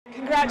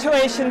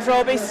Congratulations,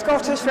 Robbie.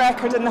 Scottish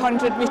record in the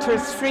 100 metres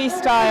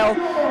freestyle,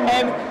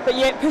 but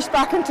yet pushed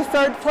back into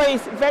third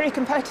place. Very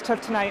competitive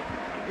tonight.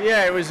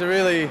 Yeah, it was a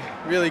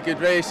really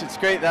good race. It's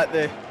great that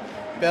the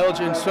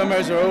Belgian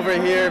swimmers are over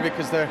here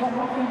because they're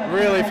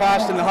really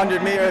fast in the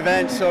 100 metre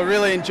event, so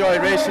really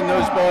enjoyed racing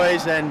those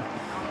boys, and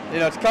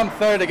to come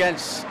third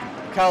against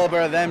the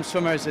calibre of them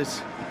swimmers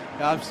is,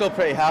 I'm still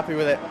pretty happy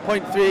with it.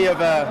 0.3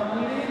 of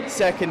a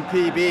second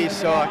PB,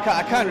 so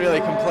I can't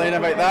really complain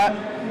about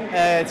that.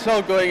 It's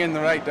all going in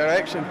the right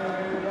direction.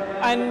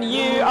 And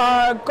you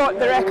got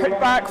the record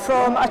back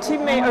from a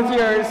teammate of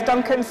yours,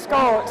 Duncan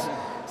Scott.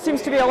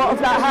 Seems to be a lot of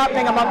that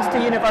happening amongst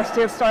the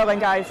University of Stirling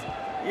guys.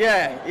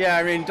 Yeah,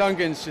 I mean,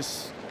 Duncan's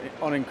just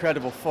on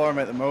incredible form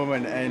at the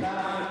moment, and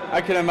I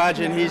can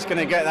imagine he's going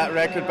to get that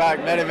record back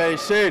very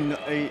soon.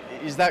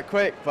 He's that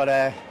quick, but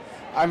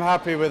I'm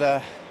happy with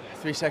a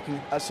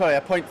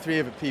 0.3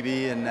 of a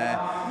PB,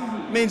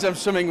 and means I'm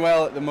swimming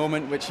well at the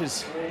moment, which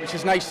is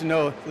nice to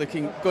know.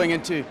 Going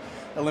into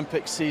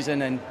Olympic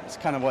season, and it's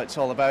kind of what it's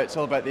all about. It's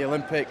all about the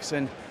Olympics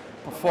and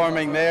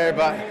performing there,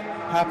 but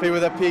happy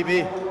with a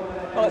PB.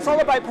 Well, it's all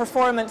about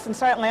performance, and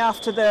certainly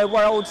after the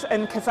Worlds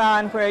in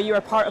Kazan, where you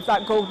were part of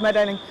that gold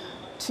medal in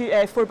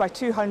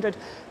 4x200,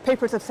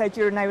 papers have said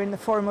you're now in the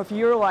form of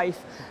your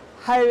life.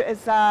 How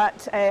does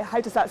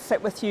that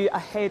sit with you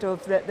ahead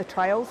of the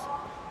trials?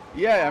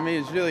 Yeah, I mean,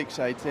 it's really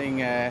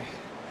exciting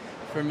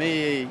for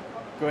me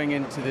going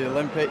into the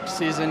Olympic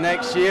season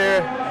next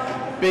year.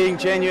 Being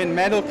genuine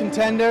medal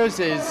contenders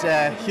is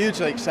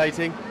hugely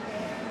exciting.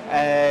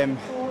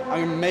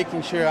 I'm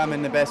making sure I'm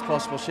in the best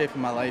possible shape of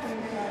my life.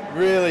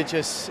 Really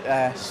just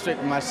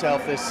stripping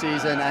myself this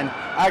season, and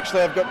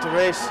actually I've got to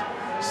race.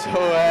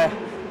 So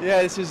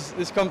yeah,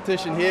 this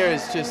competition here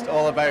is just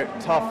all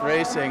about tough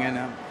racing, and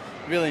I'm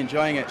really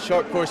enjoying it.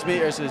 Short course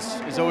meters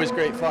is always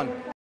great fun.